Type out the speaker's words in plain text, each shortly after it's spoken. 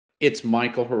It's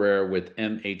Michael Herrera with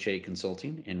MHA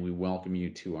Consulting, and we welcome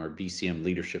you to our BCM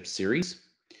Leadership Series.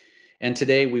 And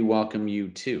today we welcome you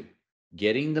to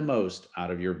getting the most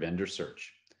out of your vendor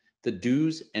search, the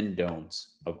do's and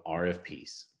don'ts of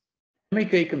RFPs.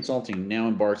 MHA Consulting now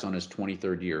embarks on its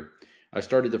 23rd year. I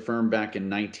started the firm back in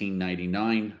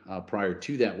 1999. Prior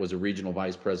to that was a regional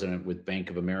vice president with Bank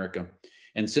of America.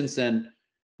 And since then,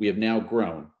 we have now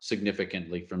grown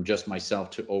significantly from just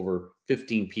myself to over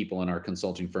 15 people in our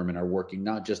consulting firm and are working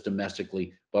not just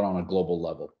domestically, but on a global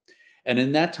level. And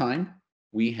in that time,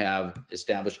 we have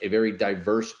established a very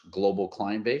diverse global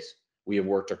client base. We have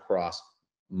worked across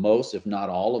most, if not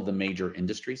all, of the major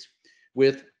industries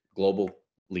with global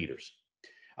leaders.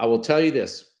 I will tell you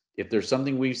this, if there's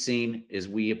something we've seen is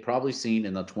we have probably seen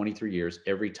in the 23 years,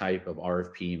 every type of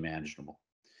RFP imaginable.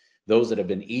 Those that have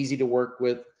been easy to work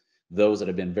with, those that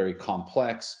have been very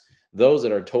complex, those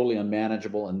that are totally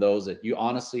unmanageable, and those that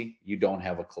you don't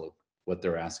have a clue what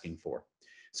they're asking for.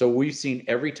 So we've seen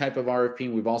every type of RFP,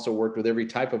 and we've also worked with every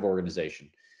type of organization.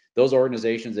 Those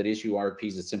organizations that issue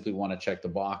RFPs that simply want to check the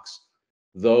box,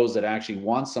 those that actually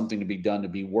want something to be done to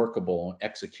be workable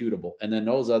and executable, and then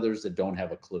those others that don't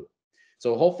have a clue.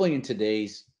 So hopefully in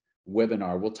today's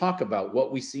webinar, we'll talk about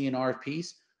what we see in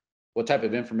RFPs, what type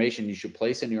of information you should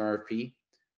place in your RFP,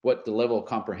 what the level of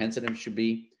comprehensiveness should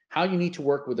be, how you need to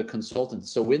work with a consultant.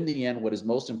 So in the end, what is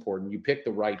most important, you pick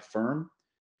the right firm,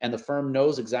 and the firm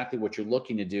knows exactly what you're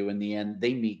looking to do. In the end,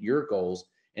 they meet your goals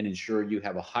and ensure you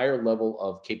have a higher level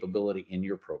of capability in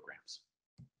your programs.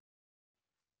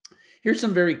 Here's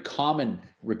some very common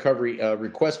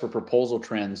requests for proposal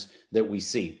trends that we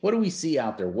see. What do we see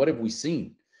out there? What have we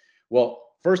seen?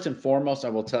 Well, first and foremost, I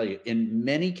will tell you, in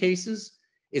many cases,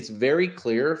 it's very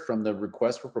clear from the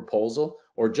request for proposal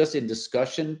or just in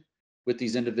discussion with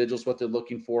these individuals, what they're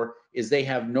looking for is they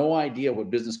have no idea what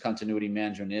business continuity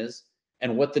management is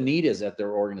and what the need is at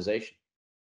their organization.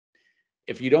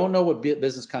 If you don't know what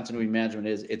business continuity management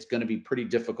is, it's going to be pretty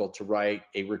difficult to write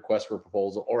a request for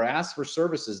proposal or ask for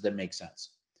services that make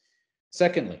sense.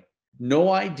 Secondly,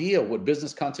 no idea what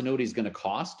business continuity is going to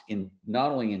cost in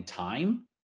not only in time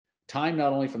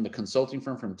not only from the consulting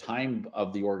firm, from time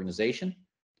of the organization,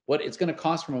 what it's going to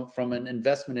cost from an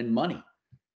investment in money.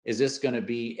 Is this going to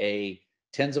be a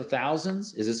tens of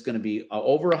thousands? Is this going to be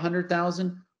over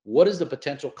 100,000? What is the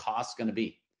potential cost going to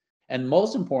be? And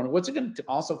most important, what's it going to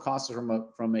also cost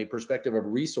from a perspective of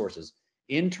resources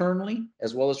internally,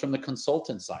 as well as from the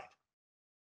consultant side?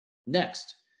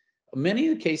 Next, many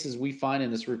of the cases we find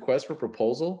in this request for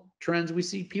proposal trends, we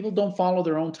see people don't follow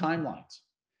their own timelines.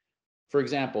 For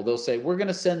example, they'll say, we're going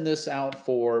to send this out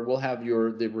we'll have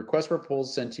the request for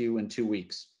proposal sent to you in 2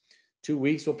 weeks. 2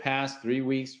 weeks will pass, 3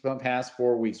 weeks will pass,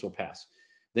 4 weeks will pass.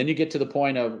 Then you get to the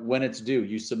point of when it's due.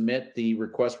 You submit the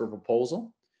request for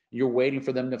proposal. You're waiting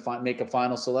for them to make a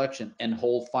final selection and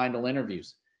hold final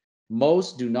interviews.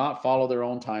 Most do not follow their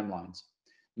own timelines.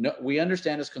 No, we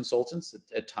understand as consultants that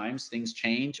at times things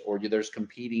change or there's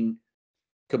competing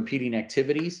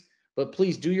activities, but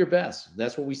please do your best.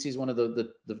 That's what we see as one of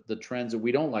the trends that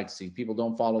we don't like to see. People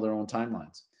don't follow their own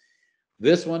timelines.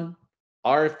 This one,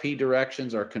 RFP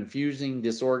directions are confusing,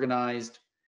 disorganized.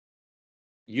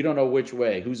 You don't know which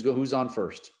way, who's on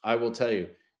first. I will tell you,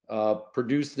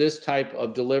 produce this type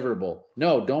of deliverable.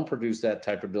 No, don't produce that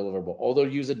type of deliverable. Although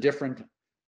use a different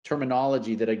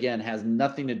terminology that, again, has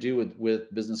nothing to do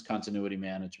with business continuity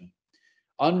management.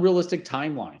 Unrealistic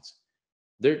timelines.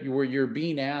 Where you're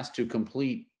being asked to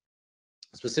complete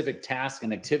specific tasks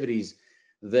and activities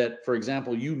that, for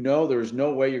example, there's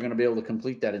no way you're going to be able to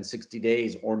complete that in 60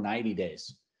 days or 90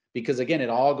 days. Because again,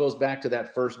 it all goes back to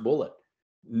that first bullet.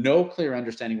 No clear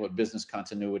understanding what business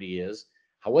continuity is,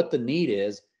 what the need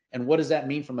is, and what does that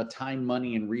mean from a time,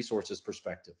 money, and resources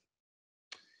perspective.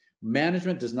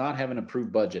 Management does not have an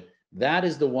approved budget. That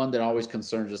is the one that always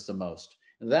concerns us the most.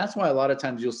 And that's why a lot of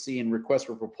times you'll see in requests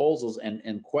for proposals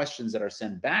and questions that are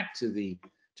sent back to the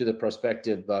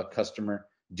prospective customer,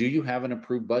 do you have an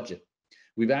approved budget?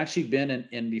 We've actually been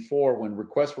in before when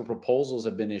requests for proposals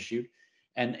have been issued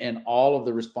and all of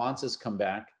the responses come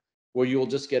back where you'll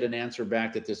just get an answer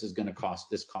back that this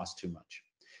costs too much.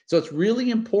 So it's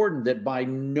really important that by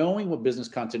knowing what business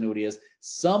continuity is,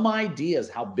 some ideas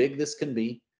how big this can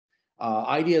be,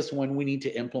 ideas when we need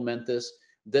to implement this,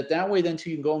 that way then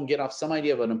you can go and get off some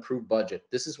idea of an approved budget.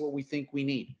 This is what we think we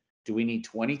need. Do we need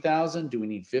 20,000? Do we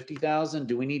need 50,000?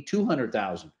 Do we need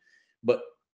 200,000? But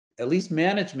at least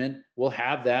management will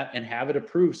have that and have it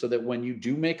approved so that when you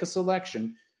do make a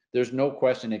selection, there's no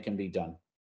question it can be done.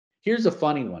 Here's a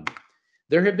funny one.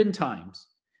 There have been times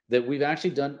that we've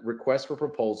actually done requests for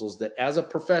proposals that as a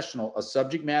professional, a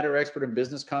subject matter expert in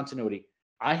business continuity,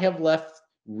 I have left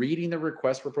reading the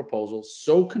request for proposal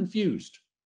so confused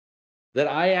that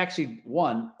I actually,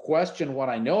 one, question what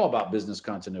I know about business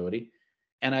continuity,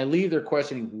 and I leave there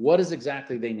questioning what is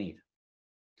exactly they need.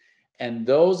 And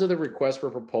those are the requests for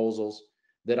proposals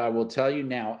that I will tell you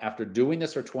now, after doing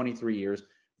this for 23 years,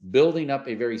 building up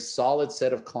a very solid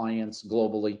set of clients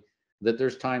globally, that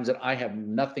there's times that I have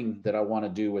nothing that I want to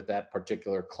do with that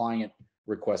particular client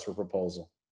request for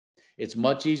proposal. It's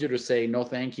much easier to say no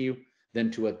thank you than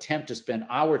to attempt to spend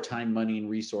our time, money, and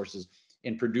resources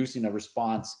in producing a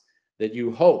response that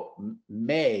you hope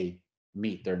may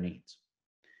meet their needs.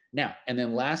 Now, and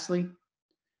then lastly,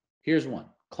 here's one.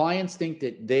 Clients think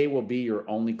that they will be your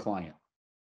only client.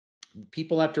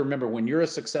 People have to remember, when you're a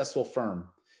successful firm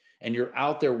and you're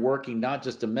out there working, not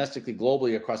just domestically,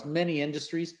 globally, across many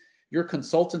industries, your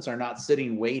consultants are not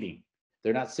sitting waiting.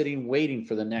 They're not sitting waiting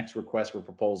for the next request for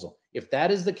proposal. If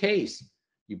that is the case,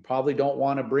 you probably don't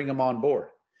want to bring them on board.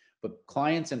 But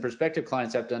clients and prospective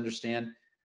clients have to understand,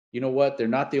 you know what, they're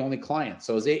not the only client.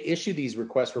 So as they issue these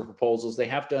requests for proposals, they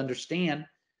have to understand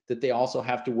that they also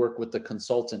have to work with the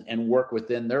consultant and work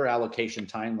within their allocation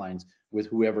timelines with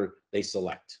whoever they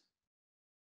select.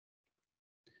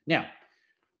 Now,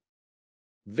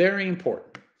 very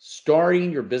important,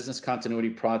 starting your business continuity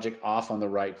project off on the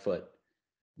right foot.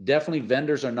 Definitely,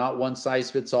 vendors are not one size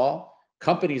fits all.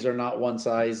 Companies are not one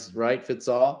size, right, fits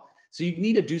all. So you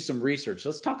need to do some research.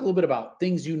 Let's talk a little bit about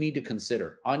things you need to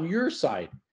consider. On your side,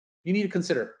 you need to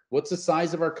consider, what's the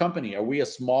size of our company? Are we a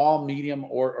small, medium,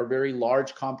 or very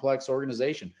large, complex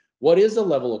organization? What is the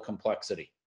level of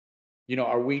complexity?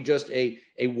 Are we just a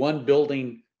one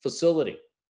building facility?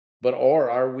 Or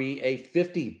are we a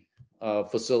 50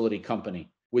 facility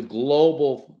company with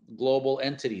global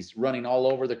entities running all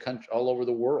over the country, all over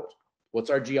the world? What's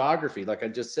our geography? Like I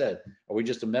just said, are we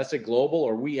just domestic, global,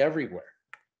 or are we everywhere?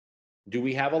 Do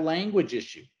we have a language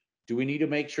issue? Do we need to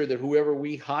make sure that whoever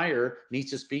we hire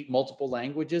needs to speak multiple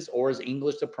languages, or is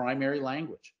English the primary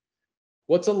language?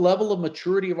 What's the level of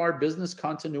maturity of our business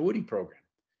continuity program?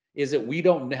 Is it we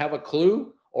don't have a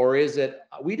clue, or is it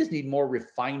we just need more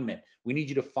refinement? We need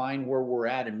you to find where we're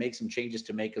at and make some changes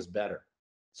to make us better.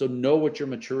 So know what your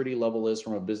maturity level is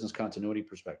from a business continuity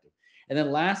perspective. And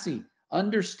then lastly,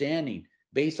 understanding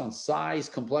based on size,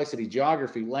 complexity,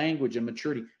 geography, language, and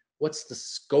maturity, what's the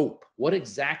scope? What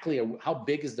exactly, how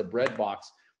big is the bread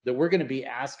box that we're going to be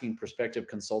asking prospective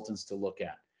consultants to look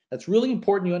at? That's really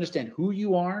important. You understand who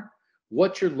you are,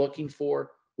 what you're looking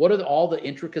for, what are all the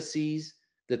intricacies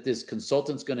that this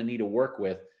consultant's going to need to work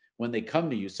with when they come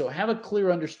to you. So have a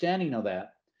clear understanding of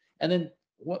that. And then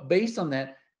based on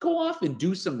that, go off and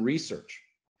do some research.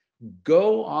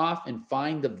 Go off and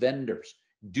find the vendors.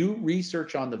 Do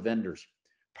research on the vendors.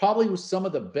 Probably some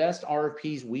of the best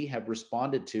RFPs we have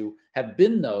responded to have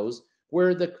been those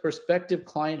where the prospective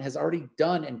client has already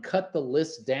done and cut the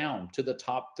list down to the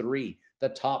top 3, the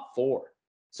top 4.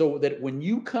 So that when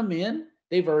you come in,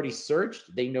 they've already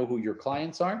searched, they know who your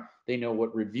clients are, they know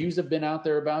what reviews have been out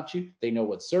there about you, they know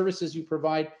what services you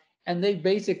provide, and they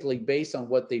basically, based on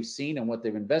what they've seen and what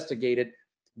they've investigated,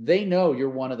 they know you're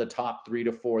one of the top 3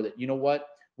 to 4 that, you know what,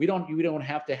 we don't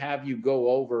have to have you go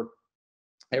over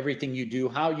everything you do,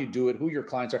 how you do it, who your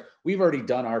clients are. We've already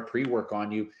done our pre-work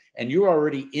on you, and you're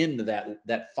already into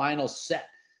that final set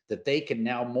that they can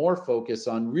now more focus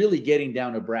on really getting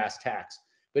down to brass tacks.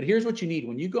 But here's what you need.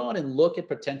 When you go out and look at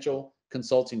potential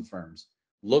consulting firms,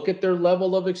 look at their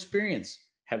level of experience.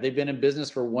 Have they been in business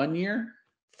for 1 year,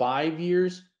 5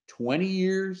 years, 20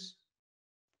 years?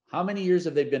 How many years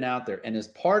have they been out there? And as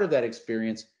part of that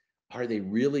experience, are they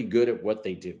really good at what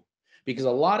they do? Because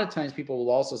a lot of times people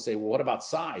will also say, well, what about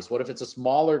size? What if it's a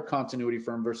smaller continuity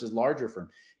firm versus larger firm?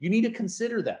 You need to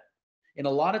consider that. And a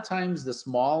lot of times the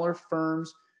smaller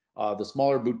firms, the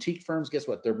smaller boutique firms, guess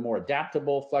what? They're more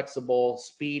adaptable, flexible,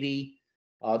 speedy.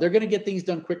 They're going to get things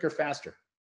done quicker, faster.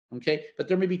 Okay. But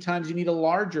there may be times you need a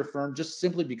larger firm just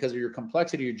simply because of your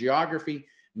complexity, your geography.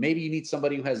 Maybe you need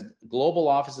somebody who has global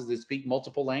offices that speak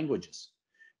multiple languages.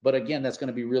 But again, that's going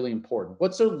to be really important.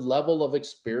 What's their level of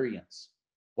experience?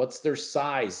 What's their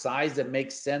size that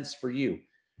makes sense for you?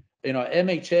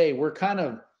 MHA, we're kind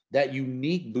of that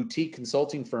unique boutique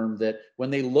consulting firm that when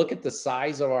they look at the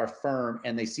size of our firm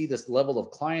and they see this level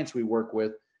of clients we work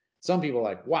with, some people are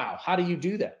like, wow, how do you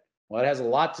do that? Well, it has a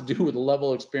lot to do with the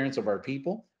level of experience of our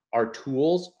people, our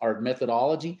tools, our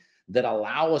methodology that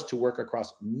allow us to work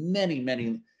across many,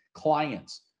 many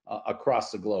clients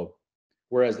across the globe.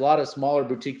 Whereas a lot of smaller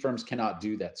boutique firms cannot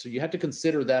do that. So you have to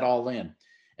consider that all in.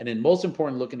 And then most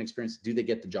important, look and experience, do they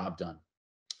get the job done?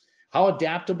 How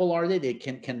adaptable are they?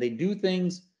 Can they do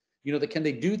things, can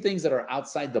they do things that are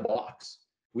outside the box?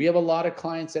 We have a lot of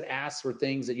clients that ask for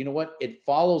things that, you know what, it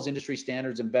follows industry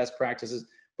standards and best practices,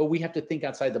 but we have to think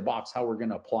outside the box how we're going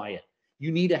to apply it.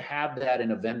 You need to have that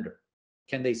in a vendor.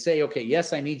 Can they say, okay,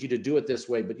 yes, I need you to do it this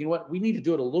way, but you know what, we need to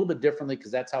do it a little bit differently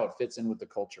because that's how it fits in with the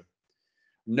culture.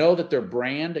 Know that their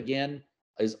brand, again,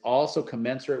 is also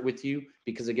commensurate with you,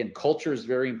 because again, culture is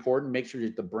very important. Make sure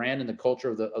that the brand and the culture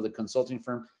of the consulting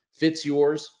firm fits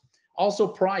yours. Also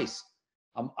price.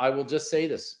 I will just say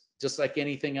this, just like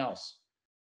anything else.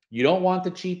 You don't want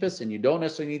the cheapest and you don't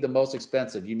necessarily need the most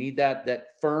expensive. You need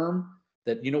that firm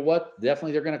that, you know what,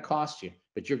 definitely they're going to cost you,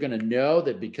 but you're going to know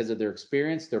that because of their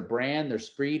experience, their brand, their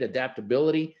speed,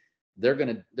 adaptability, they're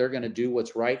going to do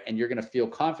what's right, and you're going to feel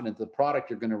confident the product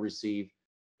you're going to receive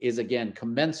is, again,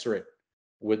 commensurate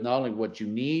with not only what you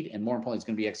need, and more importantly, it's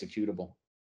going to be executable.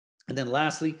 And then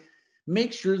lastly,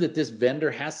 make sure that this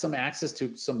vendor has some access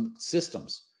to some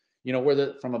systems, you know,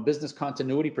 where from a business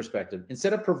continuity perspective,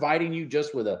 instead of providing you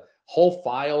just with a whole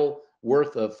files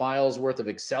worth of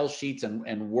Excel sheets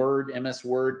and Word, MS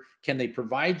Word, can they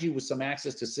provide you with some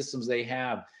access to systems they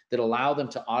have that allow them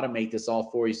to automate this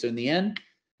all for you? So in the end,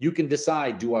 you can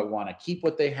decide, do I want to keep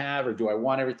what they have or do I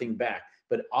want everything back?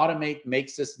 But automate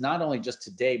makes this not only just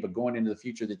today, but going into the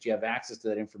future, that you have access to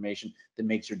that information that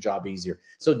makes your job easier.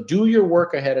 So do your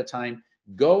work ahead of time.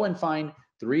 Go and find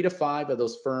 3 to 5 of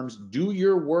those firms. Do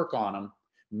your work on them.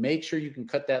 Make sure you can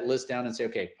cut that list down and say,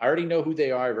 okay, I already know who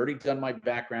they are. I've already done my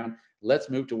background. Let's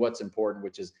move to what's important,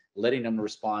 which is letting them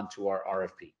respond to our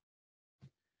RFP.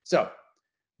 So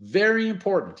very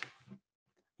important.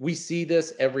 We see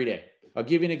this every day. I'll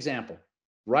give you an example.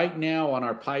 Right now on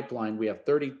our pipeline, we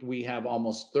have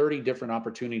almost 30 different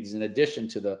opportunities in addition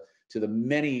to the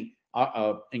many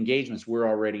engagements we're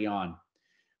already on.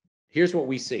 Here's what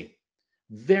we see.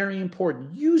 Very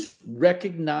important.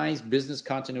 Recognize business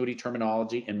continuity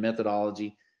terminology and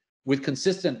methodology with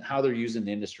consistent how they're used in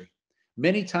the industry.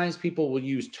 Many times people will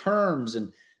use terms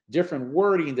and different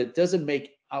wording that doesn't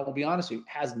make, I will be honest with you,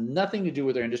 has nothing to do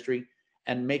with their industry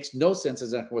and makes no sense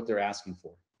as to what they're asking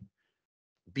for.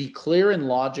 Be clear and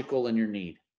logical in your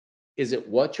need. Is it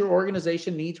what your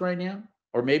organization needs right now?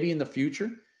 Or maybe in the future?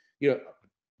 You know,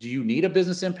 do you need a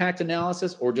business impact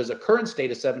analysis, or does a current state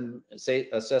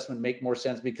assessment make more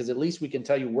sense? Because at least we can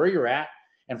tell you where you're at,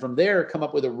 and from there come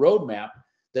up with a roadmap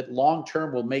that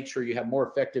long-term will make sure you have more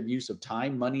effective use of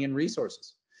time, money, and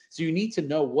resources. So you need to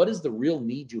know, what is the real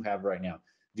need you have right now?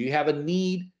 Do you have a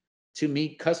need to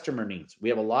meet customer needs? We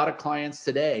have a lot of clients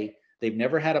today, they've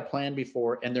never had a plan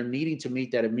before, and they're needing to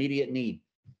meet that immediate need.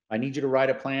 I need you to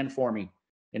write a plan for me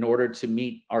in order to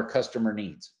meet our customer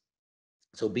needs.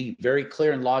 So be very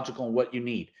clear and logical in what you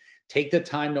need. Take the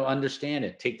time to understand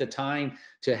it. Take the time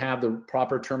to have the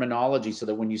proper terminology so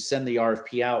that when you send the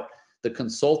RFP out, the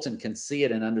consultant can see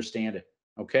it and understand it.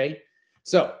 Okay?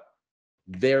 So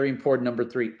very important. Number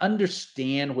 3,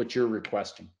 understand what you're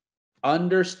requesting.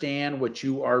 Understand what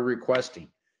you are requesting.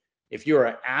 If you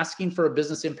are asking for a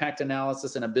business impact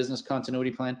analysis and a business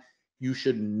continuity plan, you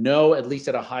should know, at least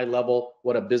at a high level,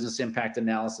 what a business impact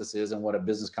analysis is and what a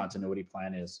business continuity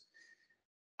plan is.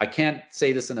 I can't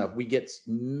say this enough. We get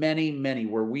many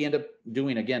where we end up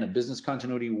doing, again, a business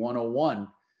continuity 101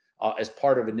 as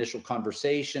part of initial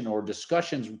conversation or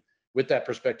discussions with that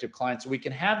prospective client, so we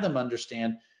can have them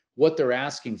understand what they're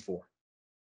asking for.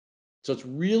 So it's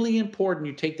really important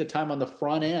you take the time on the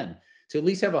front end to at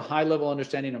least have a high level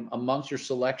understanding amongst your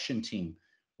selection team.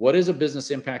 What is a business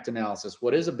impact analysis?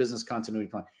 What is a business continuity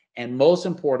plan? And most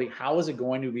importantly, how is it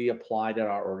going to be applied at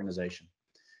our organization?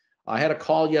 I had a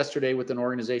call yesterday with an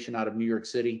organization out of New York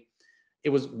City. It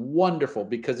was wonderful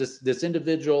because this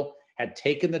individual had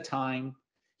taken the time.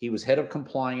 He was head of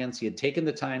compliance. He had taken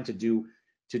the time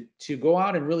to go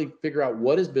out and really figure out,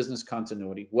 what is business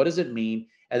continuity? What does it mean?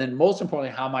 And then most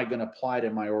importantly, how am I going to apply it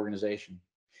in my organization?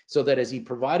 So that as he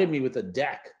provided me with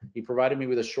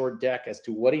a short deck as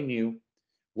to what he knew,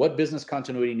 what business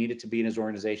continuity needed to be in his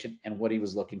organization, and what he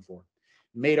was looking for.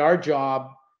 Made our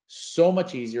job so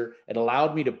much easier. It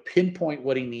allowed me to pinpoint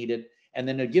what he needed, and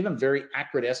then to give him very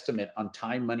accurate estimate on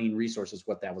time, money, and resources,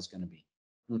 what that was going to be.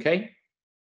 Okay.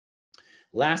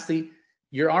 Lastly,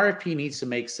 your RFP needs to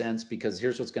make sense, because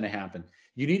here's what's going to happen.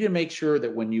 You need to make sure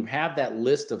that when you have that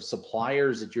list of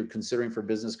suppliers that you're considering for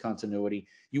business continuity,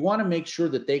 you want to make sure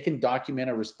that they can document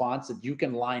a response that you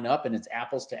can line up and it's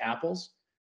apples to apples,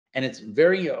 and it's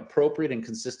very appropriate and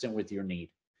consistent with your need.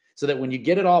 So that when you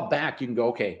get it all back, you can go,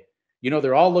 okay, you know,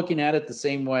 they're all looking at it the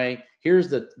same way. Here's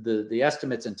the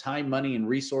estimates in time, money, and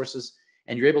resources.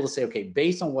 And you're able to say, okay,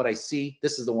 based on what I see,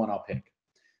 this is the one I'll pick.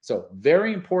 So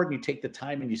very important you take the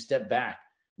time and you step back.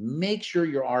 Make sure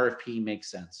your RFP makes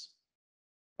sense.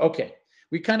 Okay,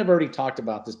 We kind of already talked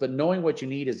about this, but knowing what you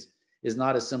need is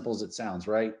not as simple as it sounds,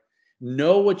 right?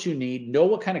 Know what you need, know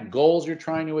what kind of goals you're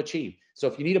trying to achieve. So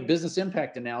if you need a business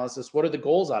impact analysis, what are the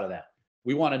goals out of that?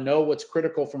 We want to know what's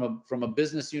critical from a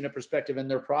business unit perspective in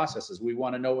their processes. We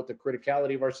want to know what the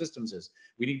criticality of our systems is.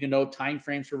 We need to know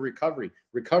timeframes for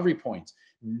recovery points.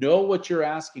 Know what you're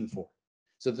asking for,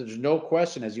 so that there's no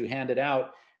question as you hand it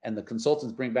out and the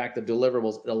consultants bring back the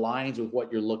deliverables, it aligns with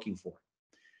what you're looking for.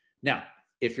 Now,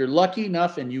 if you're lucky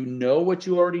enough and you know what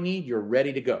you already need, you're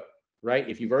ready to go, right?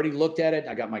 If you've already looked at it,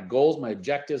 I got my goals, my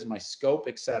objectives, my scope,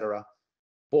 etc.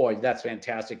 Boy, that's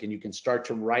fantastic. And you can start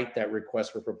to write that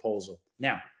request for proposal.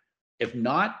 Now, if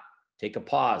not, take a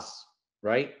pause,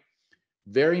 right?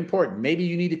 Very important. Maybe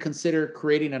you need to consider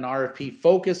creating an RFP,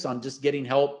 focus on just getting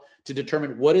help to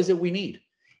determine what is it we need.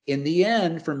 In the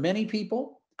end, for many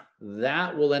people,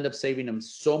 that will end up saving them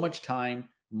so much time,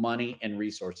 money, and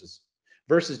resources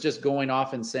versus just going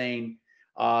off and saying,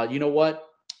 you know what?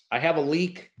 I have a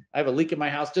leak. I have a leak in my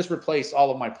house. Just replace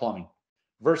all of my plumbing.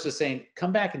 Versus saying,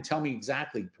 come back and tell me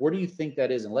exactly where do you think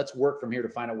that is, and let's work from here to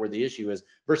find out where the issue is.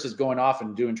 Versus going off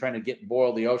and trying to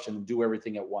boil the ocean and do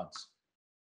everything at once.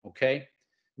 Okay.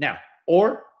 Now,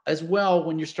 or as well,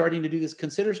 when you're starting to do this,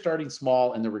 consider starting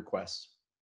small in the requests.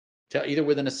 Either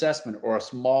with an assessment or a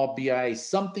small BIA,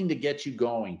 something to get you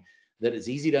going that is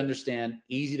easy to understand,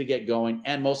 easy to get going,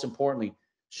 and most importantly,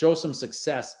 show some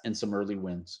success and some early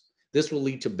wins. This will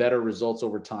lead to better results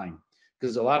over time.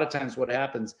 Because a lot of times what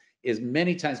happens is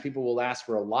many times people will ask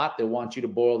for a lot. They want you to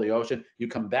boil the ocean. You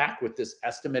come back with this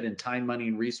estimate in time, money,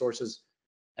 and resources,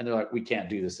 and they're like, we can't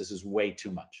do this. This is way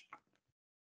too much.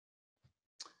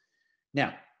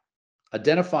 Now,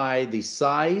 identify the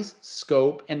size,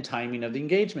 scope, and timing of the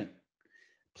engagement.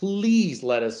 Please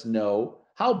let us know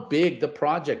how big the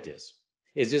project is.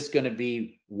 Is this going to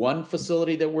be one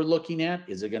facility that we're looking at?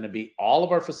 Is it going to be all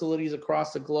of our facilities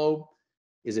across the globe?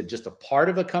 Is it just a part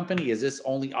of a company? Is this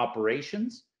only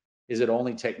operations? Is it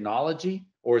only technology?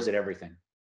 Or is it everything?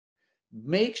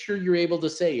 Make sure you're able to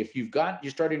say, if you're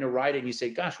starting to write it and you say,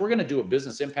 gosh, we're going to do a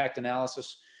business impact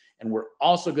analysis, and we're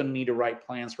also going to need to write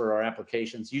plans for our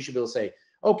applications. You should be able to say,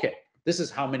 okay, this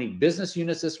is how many business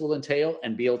units this will entail,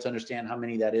 and be able to understand how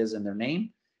many that is in their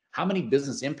name. How many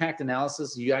business impact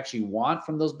analysis you actually want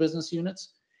from those business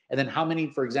units? And then how many,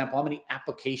 for example, how many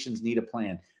applications need a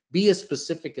plan? Be as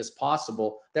specific as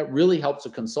possible. That really helps a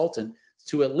consultant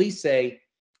to at least say,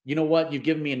 you know what, you've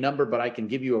given me a number, but I can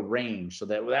give you a range. So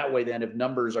that way, then if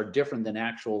numbers are different than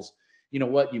actuals, you know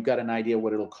what, you've got an idea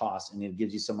what it'll cost, and it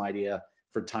gives you some idea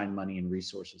for time, money, and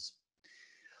resources.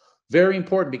 Very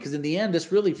important, because in the end,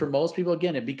 this really, for most people,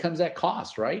 again, it becomes that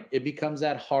cost, right? It becomes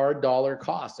that hard dollar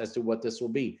cost as to what this will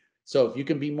be. So if you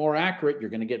can be more accurate, you're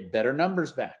going to get better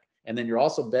numbers back. And then you're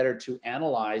also better to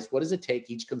analyze what does it take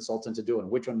each consultant to do and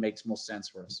which one makes most sense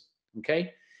for us.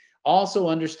 Okay. Also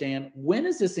understand, when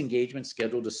is this engagement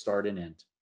scheduled to start and end?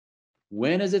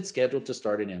 When is it scheduled to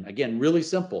start and end? Again, really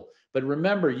simple. But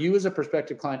remember, you as a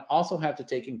prospective client also have to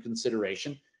take in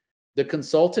consideration the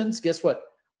consultants. Guess what?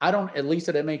 At least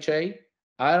at MHA,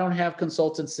 I don't have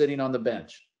consultants sitting on the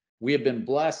bench. We have been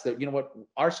blessed that, you know what,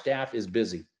 our staff is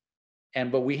busy.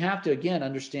 But we have to, again,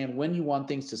 understand when you want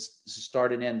things to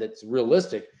start and end that's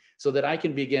realistic, so that I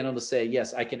can begin able to say,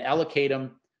 yes, I can allocate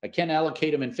them. I can't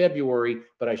allocate them in February,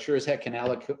 but I sure as heck can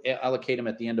allocate them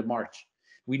at the end of March.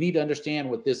 We need to understand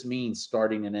what this means,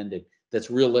 starting and ending,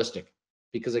 that's realistic.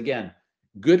 Because again,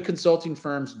 good consulting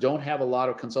firms don't have a lot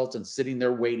of consultants sitting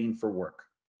there waiting for work.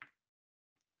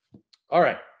 All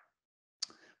right.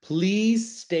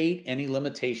 Please state any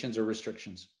limitations or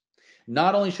restrictions.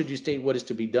 Not only should you state what is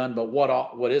to be done, but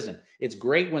what isn't. It's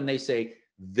great when they say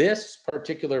this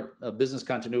particular business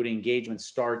continuity engagement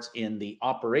starts in the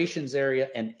operations area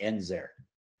and ends there.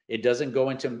 It doesn't go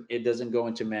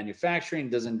into manufacturing,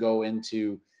 doesn't go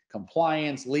into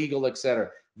compliance, legal, etc.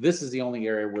 This is the only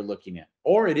area we're looking at.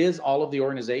 Or it is all of the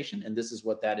organization, and this is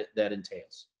what that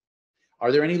entails.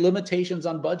 Are there any limitations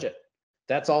on budget?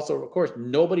 That's also, of course,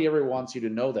 nobody ever wants you to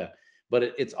know that, but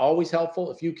it's always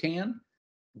helpful if you can.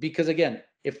 Because again,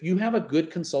 if you have a good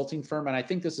consulting firm, and I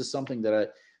think this is something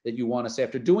that you want to say,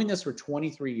 after doing this for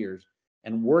 23 years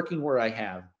and working where I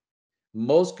have,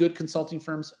 most good consulting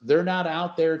firms, they're not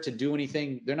out there to do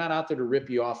anything. They're not out there to rip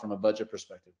you off from a budget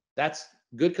perspective. That's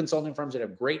good consulting firms that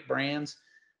have great brands.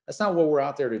 That's not what we're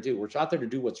out there to do. We're out there to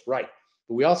do what's right,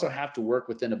 but we also have to work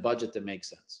within a budget that makes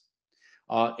sense.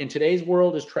 In today's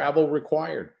world, is travel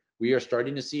required? We are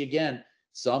starting to see, again,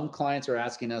 some clients are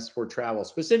asking us for travel,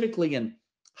 specifically in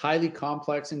highly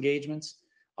complex engagements,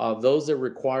 those that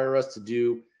require us to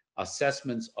do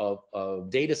assessments of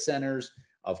data centers,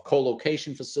 of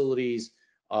co-location facilities,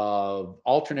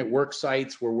 alternate work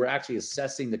sites where we're actually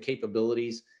assessing the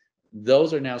capabilities.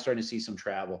 Those are now starting to see some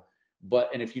travel.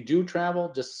 And if you do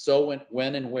travel, just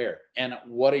when and where, and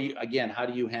what are you, again, how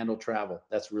do you handle travel?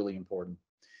 That's really important.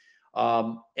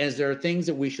 Is there things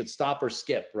that we should stop or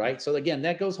skip, right? So again,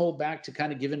 that goes whole back to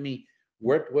kind of giving me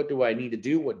what do I need to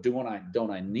do? What don't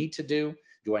I need to do?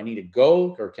 Do I need to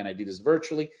go, or can I do this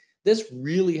virtually? This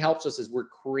really helps us as we're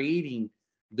creating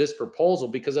this proposal,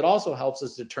 because it also helps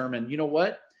us determine, you know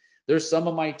what? There's some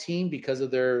of my team, because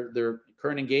of their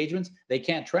current engagements, they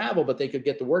can't travel, but they could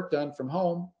get the work done from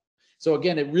home. So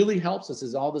again, it really helps us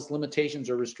as all this limitations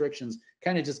or restrictions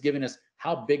kind of just giving us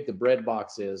how big the bread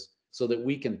box is, so that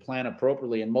we can plan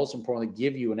appropriately, and most importantly,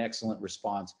 give you an excellent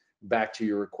response back to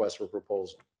your request for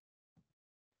proposal.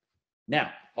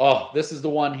 Now, this is the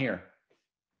one here.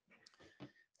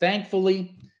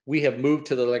 Thankfully, we have moved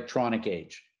to the electronic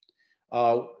age.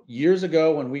 Years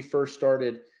ago, when we first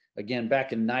started, again,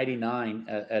 back in 99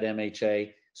 at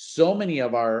MHA, so many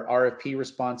of our RFP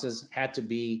responses had to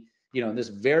be, this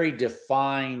very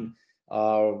defined,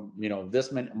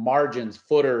 this meant margins,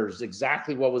 footers,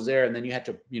 exactly what was there. And then you had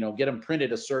to, get them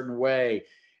printed a certain way.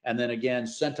 And then again,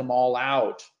 sent them all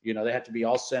out. They had to be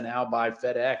all sent out by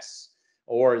FedEx,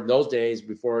 or in those days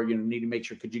before, need to make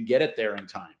sure, could you get it there in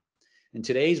time? In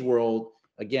today's world,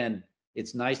 again,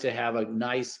 it's nice to have a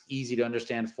nice, easy to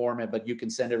understand format, but you can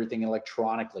send everything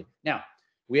electronically. Now,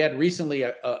 we had recently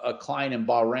a client in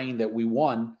Bahrain that we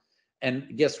won.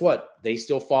 And guess what? They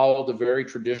still follow the very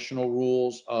traditional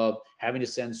rules of having to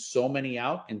send so many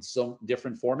out in so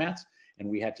different formats. And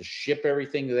we had to ship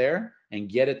everything there and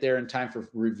get it there in time for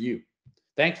review.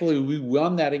 Thankfully, we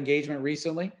won that engagement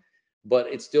recently, but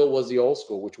it still was the old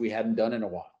school, which we hadn't done in a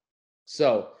while.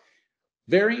 So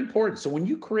very important. So when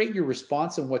you create your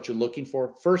response and what you're looking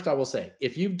for, first, I will say,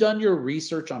 if you've done your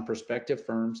research on prospective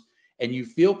firms and you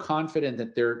feel confident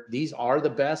that these are the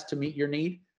best to meet your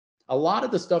need, a lot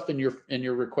of the stuff in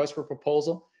your request for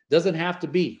proposal doesn't have to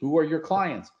be, who are your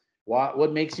clients?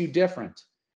 What makes you different?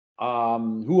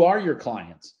 Who are your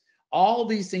clients? All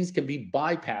these things can be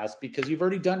bypassed because you've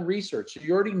already done research. So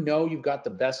you already know you've got the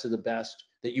best of the best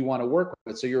that you want to work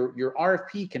with. So your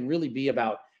RFP can really be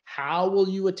about, how will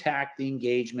you attack the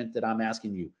engagement that I'm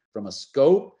asking you, from a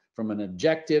scope, from an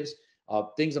objectives,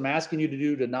 things I'm asking you to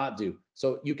do, to not do.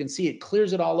 So you can see it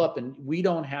clears it all up, and we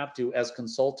don't have to, as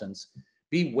consultants,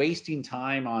 be wasting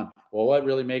time on, well, what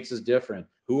really makes us different?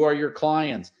 Who are your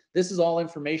clients? This is all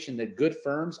information that good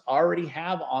firms already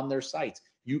have on their sites.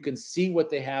 You can see what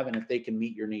they have and if they can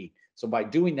meet your need. So by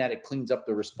doing that, it cleans up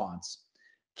the response.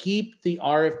 Keep the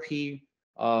RFP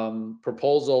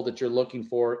proposal that you're looking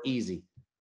for easy.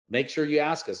 Make sure you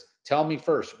ask us, tell me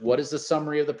first, what is the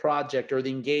summary of the project or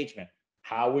the engagement?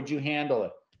 How would you handle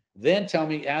it? Then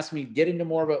ask me, get into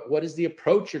more of what is the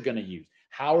approach you're going to use?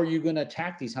 How are you going to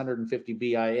attack these 150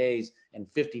 BIAs and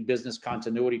 50 business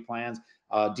continuity plans,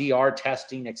 DR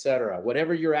testing, et cetera?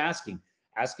 Whatever you're asking,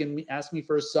 ask me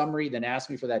for a summary, then ask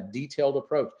me for that detailed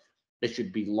approach. It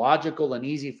should be logical and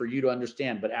easy for you to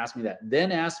understand, but ask me that.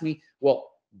 Then ask me,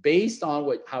 well, based on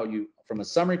from a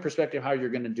summary perspective, how you're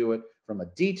going to do it, from a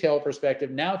detail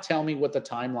perspective, now tell me what the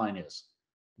timeline is.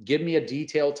 Give me a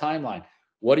detailed timeline.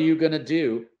 What are you going to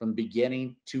do from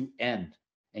beginning to end?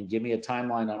 And give me a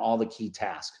timeline on all the key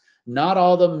tasks, not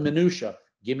all the minutia.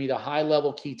 Give me the high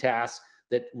level key tasks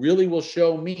that really will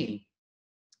show me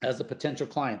as a potential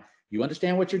client, you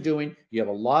understand what you're doing. You have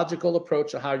a logical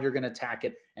approach to how you're going to attack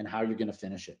it and how you're going to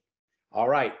finish it. All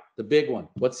right, the big one.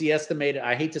 What's the estimated?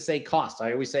 I hate to say cost.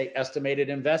 I always say estimated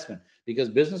investment, because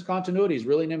business continuity is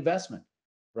really an investment,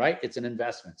 right? It's an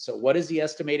investment. So what is the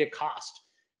estimated cost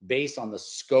based on the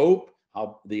scope,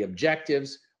 the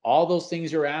objectives, all those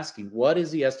things you're asking? What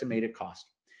is the estimated cost?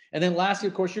 And then lastly,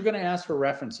 of course, you're going to ask for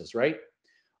references, right?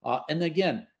 And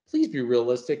again, please be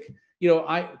realistic.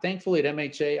 Thankfully at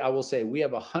MHA, I will say we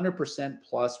have 100%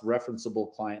 plus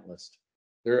referenceable client list.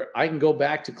 I can go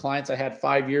back to clients I had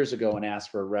 5 years ago and ask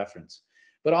for a reference.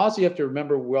 But also you have to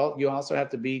remember, you also have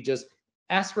to just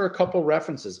ask for a couple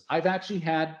references. I've actually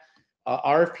had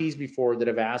RFPs before that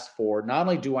have asked for, not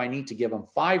only do I need to give them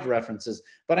 5 references,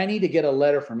 but I need to get a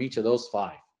letter from each of those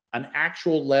 5, an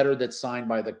actual letter that's signed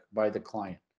by the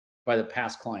client, by the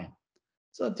past client.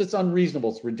 So it's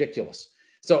unreasonable. It's ridiculous.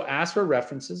 So ask for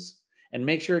references and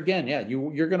make sure, again,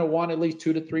 you're going to want at least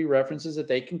 2 to 3 references that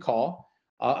they can call.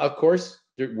 Of course,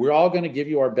 we're all going to give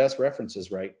you our best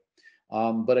references, right?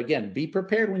 But again, be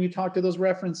prepared when you talk to those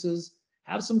references.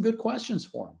 Have some good questions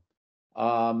for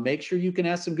them. Make sure you can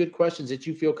ask some good questions that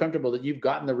you feel comfortable that you've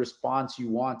gotten the response you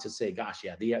want to say, gosh,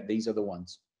 these are the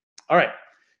ones. All right.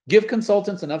 Give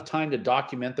consultants enough time to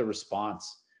document the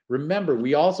response. Remember,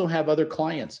 we also have other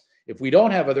clients. If we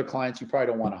don't have other clients, you probably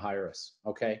don't want to hire us.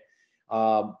 Okay.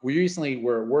 We recently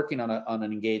were working on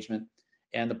an engagement,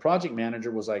 and the project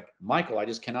manager was like, "Michael, I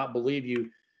just cannot believe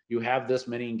you have this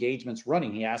many engagements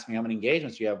running." He asked me how many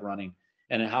engagements you have running,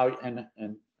 and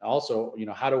and also,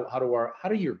 how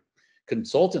do your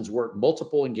consultants work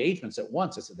multiple engagements at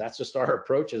once? I said, "That's just our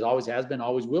approach. It always has been,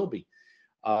 always will be."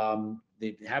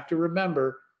 They have to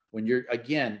remember, when you're,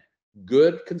 again,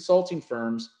 good consulting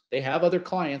firms, they have other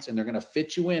clients and they're going to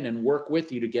fit you in and work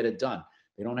with you to get it done.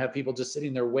 They don't have people just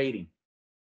sitting there waiting.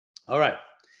 All right.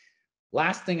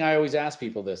 Last thing I always ask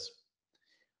people this: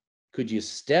 could you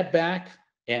step back,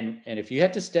 and if you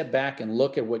had to step back and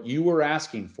look at what you were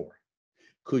asking for,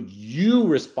 could you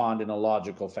respond in a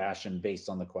logical fashion based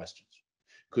on the questions?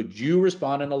 Could you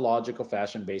respond in a logical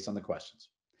fashion based on the questions?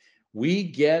 We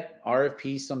get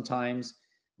RFPs sometimes,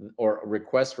 or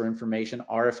requests for information,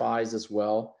 RFIs as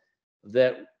well,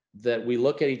 that we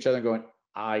look at each other going,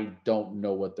 I don't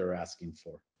know what they're asking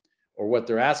for, or what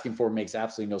they're asking for makes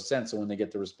absolutely no sense. So when they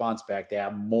get the response back, they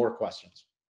have more questions.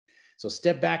 So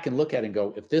step back and look at it and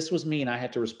go, if this was me and I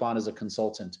had to respond as a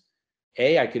consultant,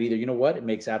 A, I could either, you know what, it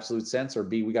makes absolute sense, or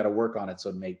B, we got to work on it so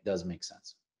it does make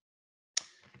sense.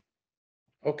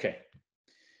 Okay.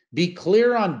 Be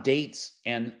clear on dates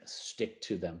and stick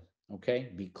to them. Okay.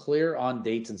 Be clear on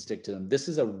dates and stick to them. This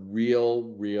is a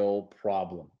real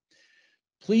problem.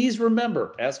 Please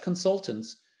remember, as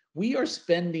consultants, we are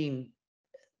spending,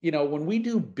 when we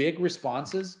do big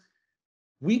responses,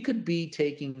 we could be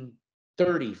taking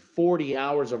 30, 40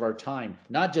 hours of our time,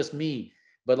 not just me,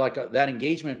 but like that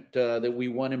engagement that we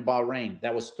won in Bahrain.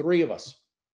 That was three of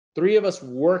us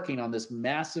working on this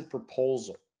massive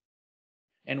proposal.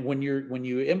 And when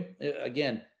you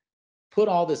again put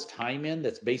all this time in,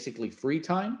 that's basically free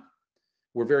time.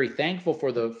 We're very thankful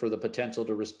for the potential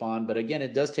to respond, but again,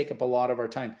 it does take up a lot of our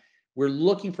time. We're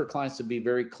looking for clients to be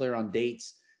very clear on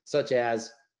dates, such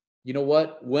as, you know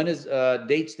what, when is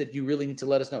dates that you really need to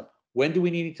let us know. When do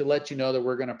we need to let you know that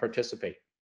we're going to participate?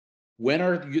 When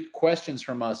are questions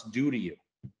from us due to you?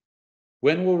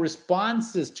 When will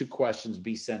responses to questions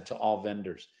be sent to all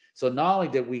vendors? So not only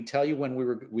did we tell you when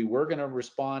we were going to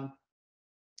respond,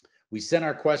 we sent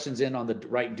our questions in on the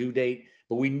right due date,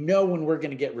 but we know when we're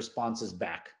going to get responses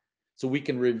back, so we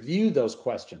can review those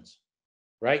questions,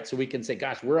 right? So we can say,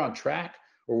 gosh, we're on track,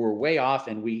 or we're way off,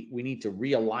 and we need to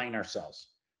realign ourselves.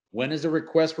 When is a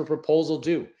request for proposal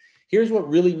due? Here's what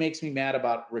really makes me mad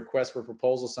about requests for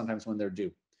proposals sometimes when they're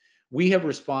due. We have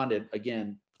responded,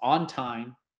 again, on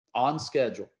time, on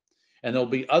schedule, and there'll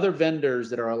be other vendors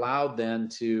that are allowed then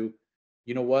to,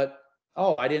 you know what,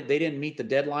 oh, they didn't meet the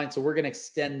deadline, so we're going to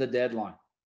extend the deadline.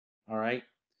 All right.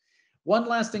 One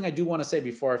last thing I do want to say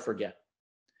before I forget: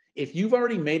 if you've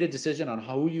already made a decision on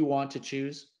who you want to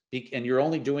choose, and you're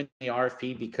only doing the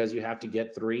RFP because you have to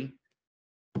get three,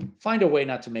 find a way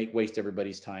not to waste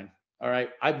everybody's time. All right.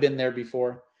 I've been there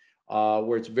before,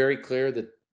 where it's very clear that,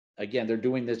 again, they're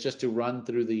doing this just to run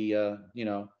through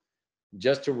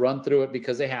just to run through it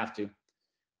because they have to.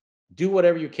 Do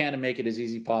whatever you can to make it as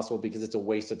easy as possible, because it's a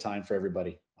waste of time for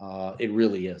everybody. It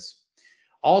really is.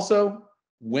 Also,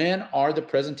 when are the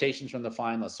presentations from the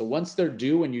finalists? So once they're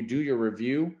due and you do your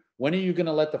review, when are you going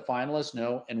to let the finalists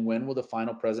know, and when will the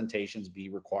final presentations be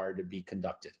required to be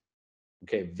conducted?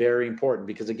 Okay, very important,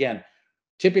 because again,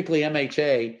 typically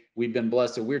MHA, we've been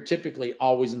blessed that we're typically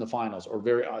always in the finals, or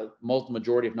very most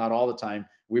majority, if not all the time,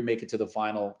 we make it to the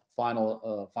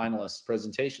finalist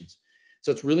presentations.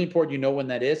 So it's really important you know when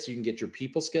that is, so you can get your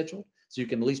people scheduled, so you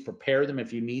can at least prepare them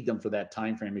if you need them for that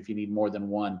time frame, if you need more than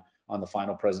one on the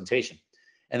final presentation.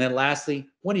 And then lastly,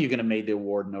 when are you going to make the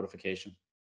award notification?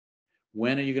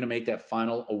 When are you going to make that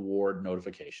final award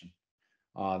notification?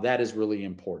 That is really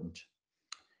important.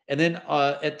 And then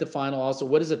at the final, also,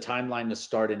 what is a timeline to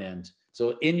start and end?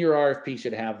 So in your RFP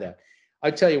should have that.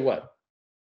 I tell you what,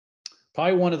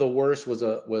 probably one of the worst was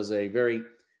a very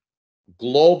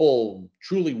global,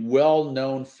 truly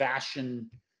well-known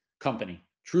fashion company,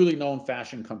 and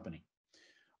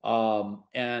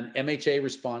MHA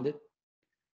responded.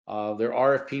 Their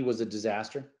RFP was a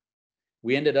disaster.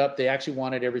 They actually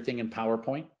wanted everything in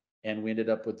PowerPoint, and we ended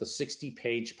up with a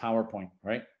 60-page PowerPoint,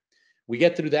 right? We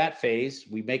get through that phase.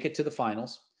 We make it to the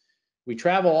finals. We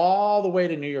travel all the way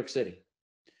to New York City.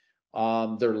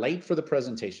 They're late for the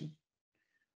presentation.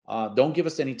 Don't give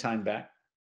us any time back.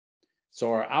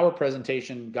 So our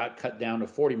presentation got cut down to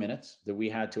 40 minutes that we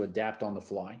had to adapt on the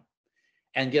fly.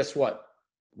 And guess what?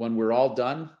 When we're all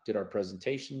done, did our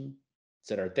presentation,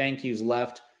 said our thank yous,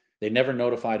 left, they never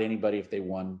notified anybody if they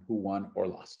won, who won or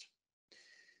lost.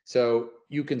 So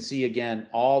you can see, again,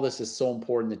 all this is so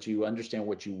important that you understand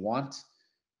what you want,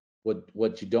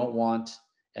 what you don't want,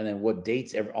 and then what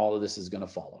dates all of this is going to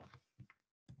follow.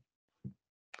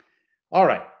 All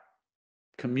right.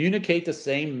 Communicate the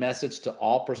same message to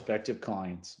all prospective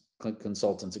clients,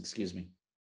 consultants, excuse me.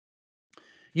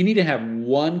 You need to have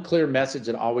one clear message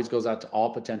that always goes out to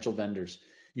all potential vendors.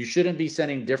 You shouldn't be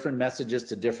sending different messages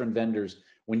to different vendors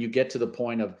when you get to the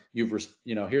point of here's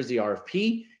the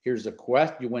RFP, here's the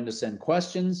quest, you when to send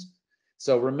questions.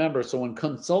 So remember, so when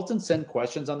consultants send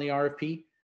questions on the RFP,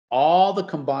 all the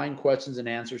combined questions and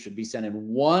answers should be sent in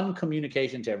one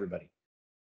communication to everybody.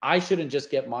 I shouldn't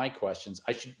just get my questions.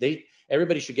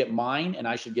 Everybody should get mine and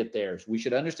I should get theirs. We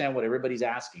should understand what everybody's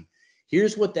asking.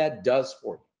 Here's what that does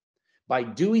for you. By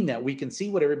doing that, we can see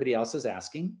what everybody else is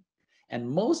asking. And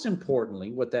most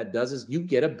importantly, what that does is you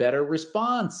get a better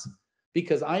response,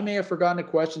 because I may have forgotten a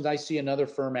question I see another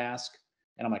firm ask,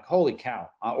 and I'm like, holy cow.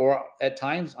 Or at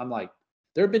times I'm like,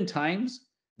 there have been times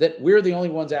that we're the only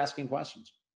ones asking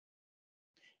questions.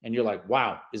 And you're like,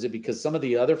 wow, is it because some of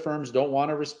the other firms don't want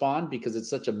to respond because it's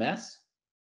such a mess?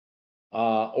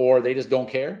 Or they just don't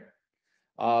care?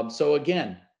 So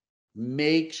again,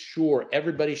 make sure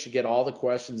everybody should get all the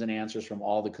questions and answers from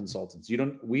all the consultants.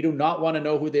 We do not want to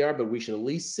know who they are, but we should at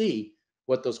least see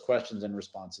what those questions and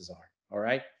responses are. All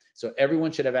right. So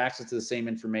everyone should have access to the same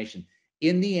information.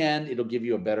 In the end, it'll give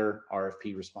you a better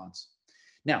RFP response.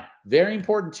 Now, very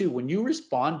important too, when you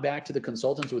respond back to the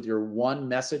consultants with your one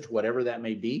message, whatever that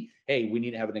may be, hey, we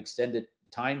need to have an extended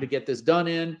time to get this done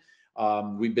in.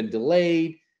 We've been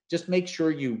delayed. Just make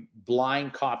sure you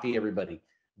blind copy everybody.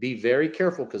 Be very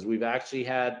careful, because we've actually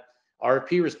had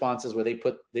RFP responses where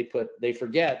they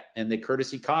forget and they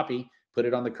courtesy copy, put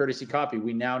it on the courtesy copy.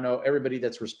 We now know everybody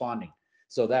that's responding.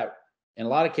 So that in a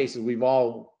lot of cases, we've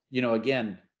all,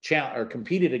 again, or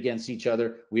competed against each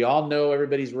other. We all know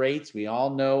everybody's rates. We all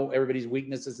know everybody's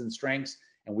weaknesses and strengths,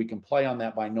 and we can play on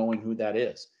that by knowing who that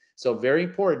is. So very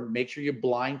important, make sure you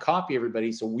blind copy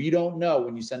everybody, so we don't know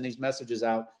when you send these messages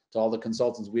out to all the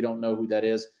consultants, we don't know who that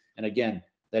is. And again,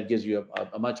 that gives you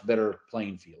a much better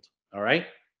playing field. All right.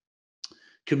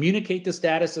 Communicate the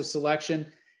status of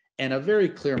selection and a very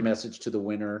clear message to the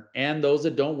winner and those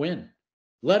that don't win.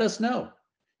 Let us know.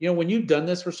 When you've done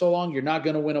this for so long, you're not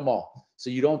going to win them all. So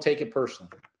you don't take it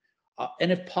personally.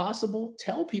 And if possible,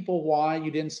 tell people why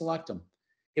you didn't select them.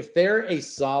 If they're a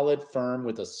solid firm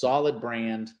with a solid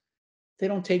brand, they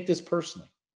don't take this personally.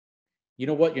 You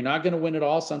know what? You're not going to win it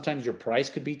all. Sometimes your price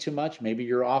could be too much. Maybe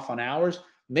you're off on hours.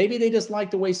 Maybe they just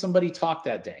like the way somebody talked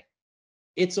that day.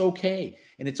 It's okay.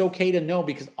 And it's okay to know,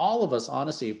 because all of us,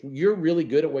 honestly, if you're really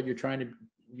good at what you're trying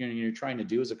to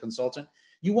do as a consultant,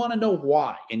 you want to know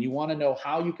why, and you want to know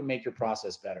how you can make your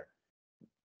process better.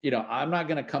 I'm not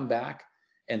going to come back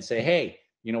and say, hey,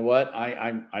 you know what?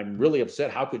 I'm really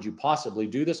upset. How could you possibly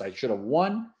do this? I should have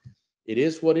won. It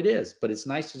is what it is. But it's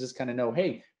nice to just kind of know,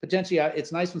 hey, potentially,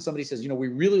 it's nice when somebody says, we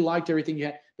really liked everything you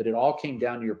had, but it all came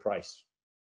down to your price.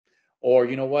 Or,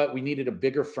 you know what, we needed a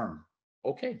bigger firm.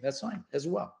 Okay, that's fine as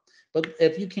well. But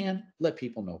if you can, let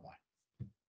people know why.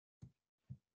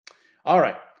 All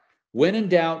right. When in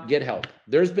doubt, get help.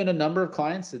 There's been a number of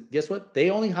clients that, guess what? They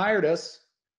only hired us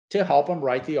to help them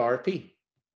write the RFP.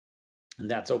 And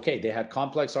that's okay. They had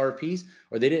complex RFPs,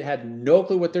 or they had no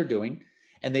clue what they're doing.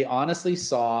 And they honestly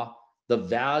saw the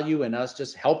value in us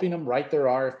just helping them write their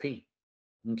RFP.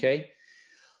 Okay.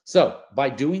 So by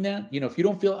doing that, if you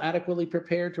don't feel adequately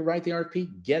prepared to write the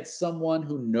RFP, get someone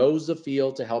who knows the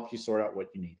field to help you sort out what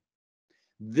you need.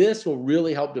 This will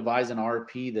really help devise an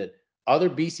RFP that other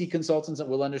BC consultants that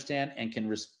will understand and can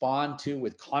respond to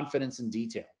with confidence and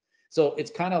detail. So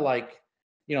it's kind of like,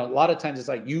 a lot of times it's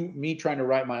like me trying to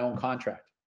write my own contract.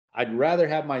 I'd rather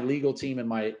have my legal team and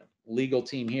my legal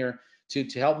team here to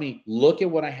help me look at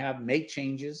what I have, make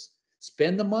changes,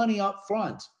 spend the money up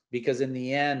front, because in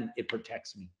the end, it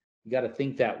protects me. You got to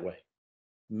think that way.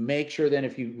 Make sure then,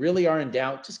 if you really are in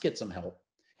doubt, just get some help.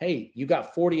 Hey, you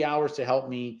got 40 hours to help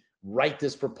me write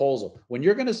this proposal. When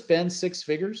you're going to spend six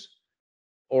figures,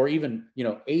 or even,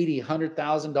 $80,000,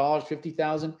 $100,000,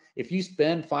 $50,000, if you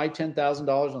spend $5,000,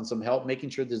 $10,000 on some help, making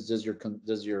sure does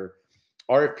your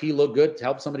RFP look good, to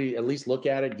help somebody at least look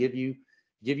at it, give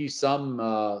you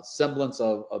some semblance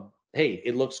of, hey,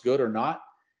 it looks good or not,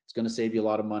 it's going to save you a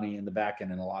lot of money in the back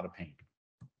end and a lot of pain.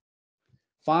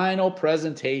 Final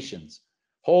presentations.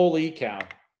 Holy cow.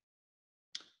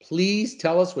 Please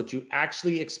tell us what you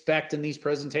actually expect in these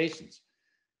presentations.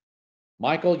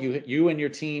 Michael, you and your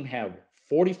team have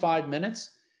 45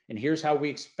 minutes, and here's how we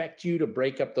expect you to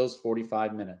break up those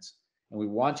 45 minutes. And we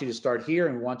want you to start here,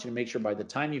 and we want you to make sure by the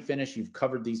time you finish, you've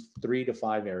covered these 3 to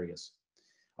 5 areas.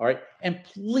 All right. And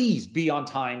please be on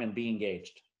time and be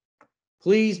engaged.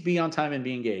 Please be on time and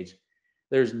be engaged.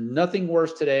 There's nothing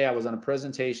worse today. I was on a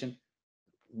presentation.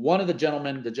 One of the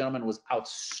gentleman was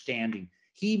outstanding.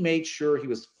 He made sure he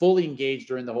was fully engaged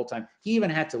during the whole time. He even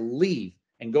had to leave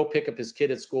and go pick up his kid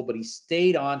at school, but he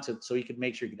stayed on so he could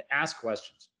make sure he could ask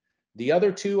questions. The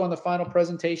other two on the final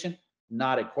presentation,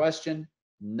 not a question,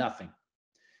 nothing.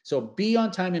 So be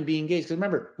on time and be engaged. Because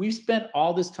remember, we've spent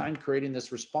all this time creating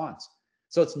this response.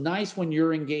 So it's nice when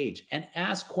you're engaged and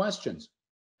ask questions.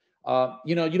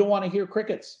 You don't want to hear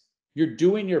crickets. You're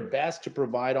doing your best to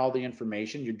provide all the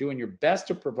information. You're doing your best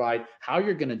to provide how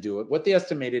you're going to do it, what the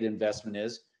estimated investment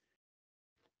is.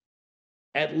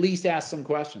 At least ask some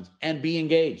questions and be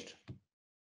engaged.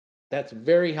 That's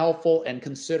very helpful and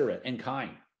considerate and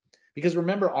kind. Because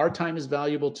remember, our time is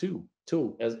valuable too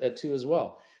as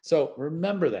well. So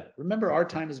remember that. Remember, our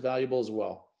time is valuable as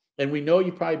well. And we know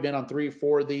you've probably been on 3 or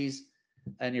 4 of these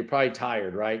and you're probably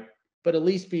tired, right? But at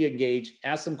least be engaged,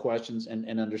 ask some questions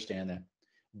and understand that.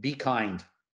 Be kind.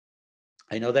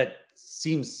 I know that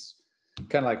seems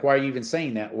kind of like, why are you even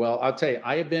saying that? Well, I'll tell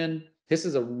you, this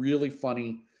is a really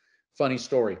funny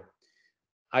story.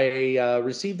 I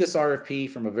received this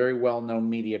RFP from a very well-known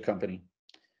media company,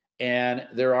 and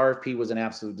their RFP was an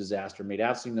absolute disaster, made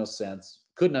absolutely no sense,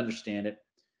 couldn't understand it.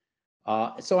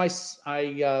 So I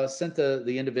sent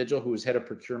the individual who was head of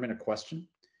procurement a question.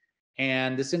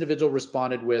 And this individual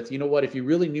responded with, you know what, if you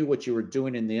really knew what you were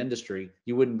doing in the industry,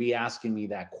 you wouldn't be asking me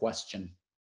that question.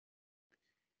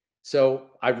 So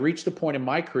I've reached a point in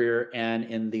my career and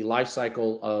in the life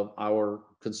cycle of our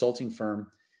consulting firm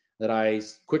that I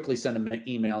quickly sent him an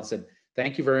email and said,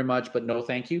 thank you very much, but no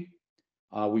thank you.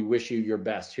 We wish you your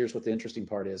best. Here's what the interesting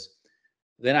part is.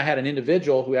 Then I had an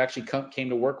individual who actually came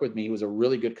to work with me. He was a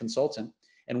really good consultant.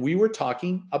 And we were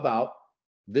talking about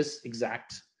this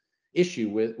exact issue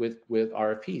with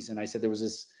RFPs. And I said, there was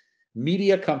this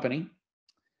media company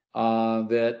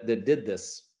that did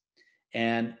this.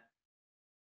 And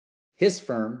his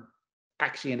firm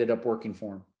actually ended up working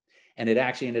for him. And it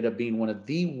actually ended up being one of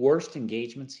the worst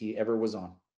engagements he ever was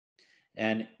on.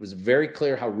 And it was very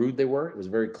clear how rude they were. It was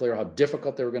very clear how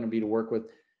difficult they were going to be to work with.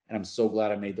 And I'm so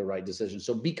glad I made the right decision.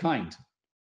 So be kind.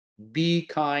 Be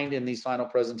kind in these final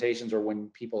presentations or when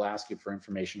people ask you for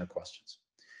information or questions.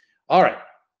 All right.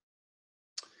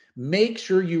 Make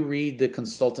sure you read the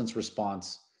consultant's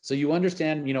response so you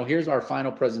understand, here's our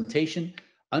final presentation.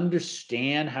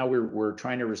 Understand how we're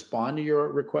trying to respond to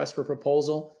your request for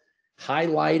proposal.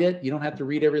 Highlight it. You don't have to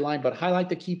read every line, but highlight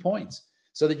the key points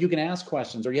so that you can ask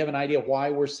questions or you have an idea why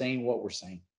we're saying what we're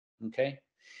saying. Okay.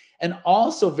 And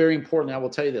also, very importantly, I will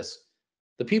tell you this,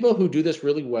 the people who do this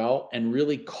really well and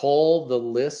really call the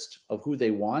list of who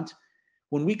they want,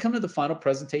 when we come to the final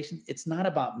presentation, it's not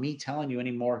about me telling you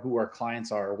anymore who our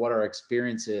clients are or what our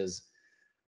experience is.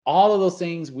 All of those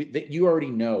things that you already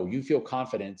know, you feel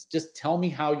confident. Just tell me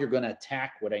how you're going to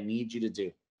attack what I need you to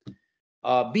do.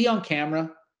 Be on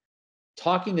camera.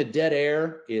 Talking to dead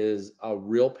air is a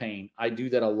real pain. I do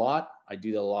that a lot. I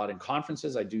do that a lot in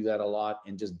conferences. I do that a lot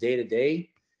in just day to day.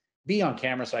 Be on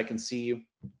camera so I can see you.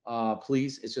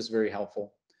 Please, it's just very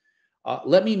helpful.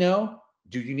 Let me know.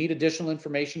 Do you need additional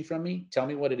information from me? Tell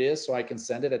me what it is so I can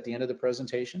send it at the end of the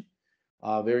presentation.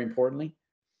 Very importantly.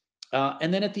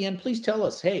 And then at the end, please tell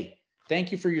us, hey,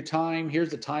 thank you for your time. Here's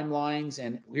the timelines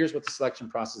and here's what the selection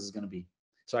process is going to be.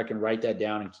 So I can write that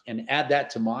down and add that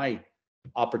to my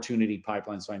opportunity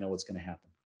pipeline so I know what's going to happen.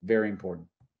 Very important.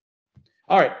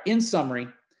 All right. In summary,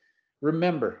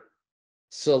 remember,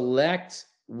 select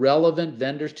relevant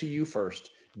vendors to you first.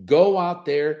 Go out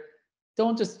there.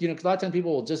 Don't just, because a lot of times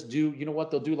people will just do,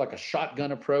 they'll do like a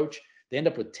shotgun approach. They end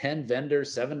up with 10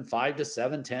 vendors, 5 to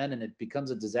 7, 10, and it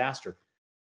becomes a disaster.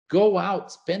 Go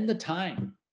out, spend the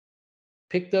time.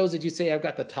 Pick those that you say, I've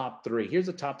got the top 3. Here's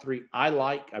the top 3 I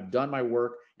like. I've done my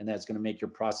work, and that's going to make your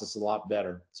process a lot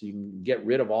better. So you can get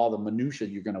rid of all the minutia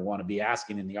you're going to want to be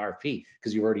asking in the RFP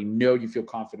because you already know you feel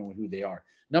confident with who they are.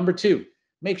 Number 2,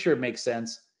 make sure it makes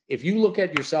sense. If you look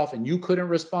at yourself and you couldn't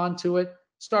respond to it,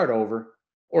 start over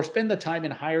or spend the time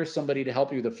and hire somebody to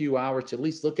help you with a few hours to at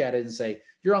least look at it and say,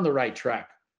 you're on the right track.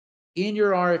 In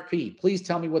your RFP, please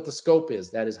tell me what the scope is.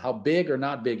 That is how big or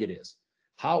not big it is.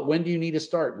 When do you need to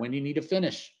start? When do you need to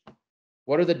finish?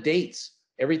 What are the dates?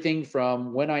 Everything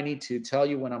from when I need to tell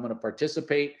you when I'm going to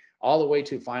participate all the way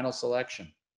to final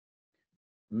selection.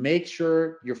 Make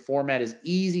sure your format is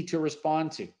easy to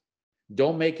respond to.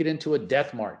 Don't make it into a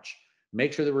death march.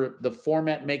 Make sure the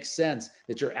format makes sense,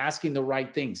 that you're asking the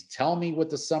right things. Tell me what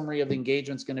the summary of the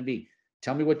engagement is going to be.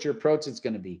 Tell me what your approach is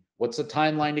going to be. What's the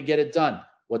timeline to get it done?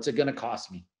 What's it going to cost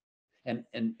me? And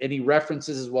any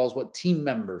references as well as what team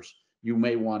members you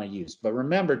may want to use. But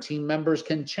remember, team members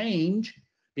can change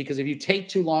because if you take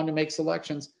too long to make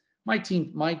selections, My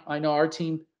team, I know our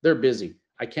team, they're busy.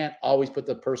 I can't always put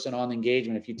the person on the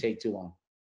engagement if you take too long.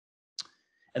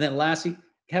 And then lastly,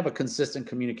 have a consistent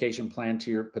communication plan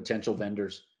to your potential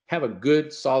vendors. Have a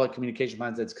good, solid communication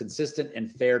plan that's consistent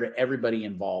and fair to everybody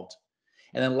involved.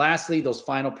 And then lastly, those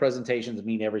final presentations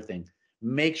mean everything.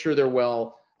 Make sure they're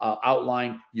well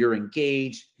outlined. You're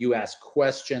engaged. You ask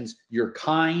questions. You're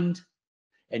kind.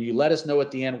 And you let us know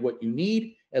at the end what you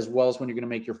need, as well as when you're going to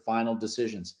make your final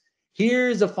decisions.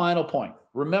 Here's a final point.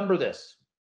 Remember this.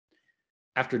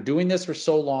 After doing this for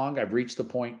so long, I've reached the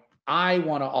point I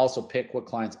want to also pick what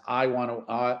clients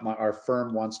our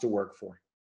firm wants to work for.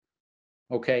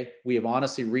 Okay, we have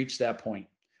honestly reached that point,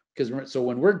 because so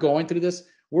when we're going through this,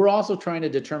 we're also trying to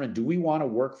determine, do we want to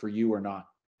work for you or not?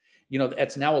 You know,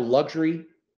 that's now a luxury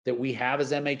that we have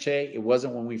as MHA. It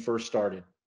wasn't when we first started.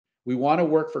 We want to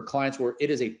work for clients where it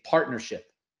is a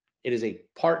partnership. It is a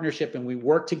partnership, and we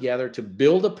work together to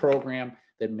build a program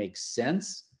that makes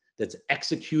sense, that's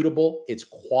executable, it's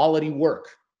quality work.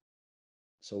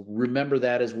 So remember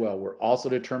that as well. We're also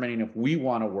determining if we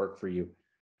want to work for you.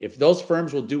 If those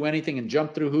firms will do anything and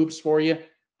jump through hoops for you,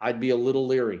 I'd be a little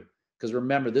leery, because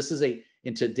remember, this is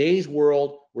in today's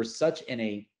world, we're such in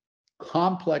a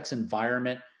complex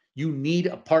environment. You need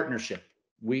a partnership.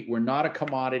 We're not a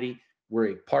commodity. We're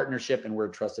a partnership, and we're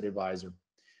a trusted advisor.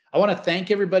 I want to thank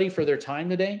everybody for their time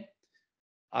today.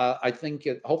 I think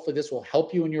hopefully this will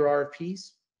help you in your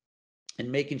RFPs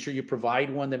and making sure you provide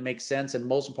one that makes sense, and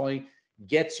most importantly,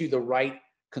 gets you the right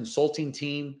consulting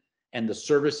team and the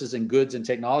services and goods and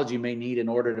technology you may need in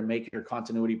order to make your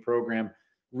continuity program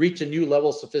reach a new level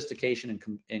of sophistication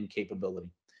and capability.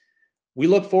 We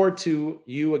look forward to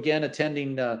you again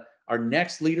attending our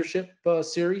next leadership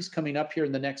series coming up here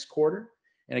in the next quarter.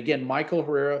 And again, Michael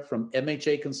Herrera from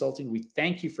MHA Consulting, we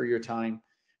thank you for your time.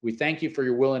 We thank you for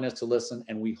your willingness to listen,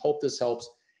 and we hope this helps.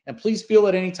 And please feel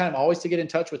at any time always to get in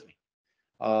touch with me.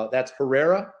 That's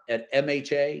Herrera at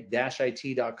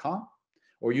mha-it.com,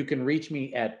 or you can reach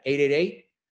me at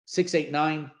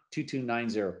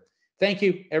 888-689-2290. Thank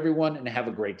you, everyone, and have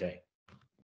a great day.